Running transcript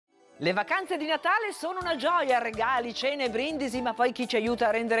Le vacanze di Natale sono una gioia, regali, cene, brindisi, ma poi chi ci aiuta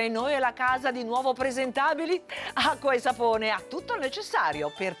a rendere noi e la casa di nuovo presentabili? Acqua e Sapone ha tutto il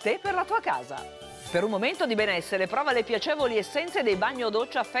necessario per te e per la tua casa. Per un momento di benessere prova le piacevoli essenze dei bagno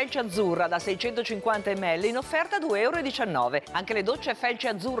doccia Felce Azzurra da 650 ml in offerta a 2,19 €. Anche le docce Felce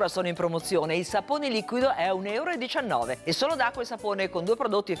Azzurra sono in promozione, il sapone liquido è a 1,19 € e solo d'acqua e sapone con 2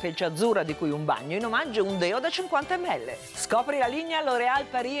 prodotti Felce Azzurra, di cui un bagno in omaggio e un deo da 50 ml. Scopri la linea L'Oréal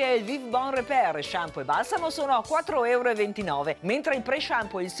Paris e Elvive Bon Repair, shampoo e balsamo sono a 4,29 €, mentre il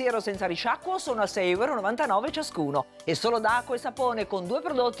pre-shampoo e il siero senza risciacquo sono a 6,99 € ciascuno. E solo d'acqua e sapone con 2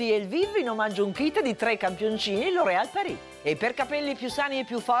 prodotti Elvive in omaggio un kit di 3 campioncini L'Oréal Paris. E per capelli più sani e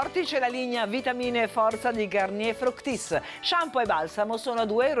più forti c'è la linea Vitamine e Forza di Garnier Fructis. Shampoo e balsamo sono a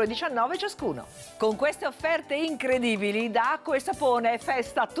 2,19 € ciascuno. Con queste offerte incredibili, da Acqua e Sapone è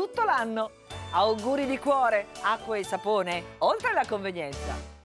festa tutto l'anno. Auguri di cuore, Acqua e Sapone, oltre alla convenienza.